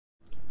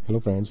Hello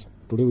friends,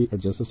 today we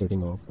adjust the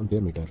setting of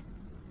Ampere meter.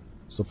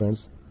 So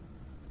friends,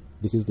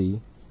 this is the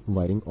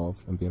wiring of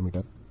Ampere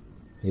meter.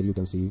 Here you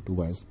can see two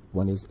wires.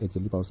 One is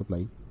auxiliary power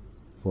supply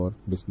for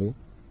display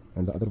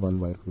and the other one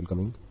wire will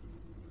coming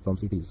from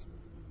CTs.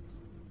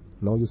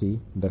 Now you see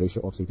the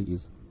ratio of CT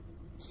is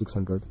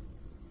 600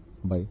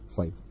 by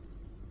 5.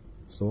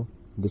 So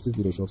this is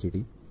the ratio of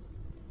CT,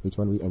 which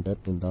one we enter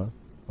in the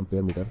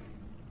Ampere meter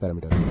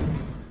parameter.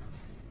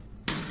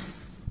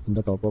 In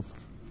the top of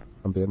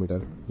Ampere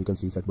meter you can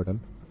see set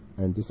button,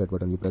 and this set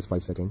button you press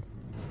 5 seconds.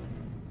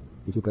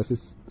 If you press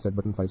this set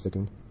button 5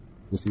 seconds,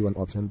 you see one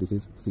option, this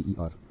is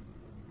CER.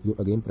 You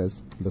again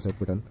press the set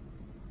button.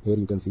 Here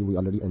you can see we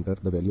already entered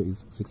the value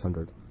is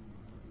 600.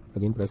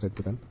 Again press set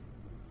button,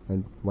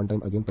 and one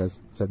time again press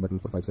set button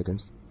for 5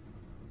 seconds.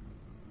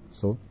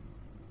 So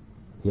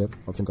here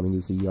option coming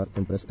is CER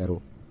and press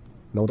arrow.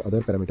 Now the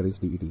other parameter is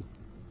DET.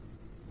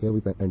 Here we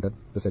enter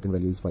the second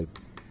value is 5.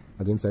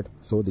 Again set.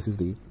 So this is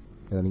the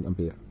running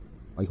Ampere.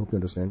 I hope you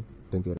understand. Thank you.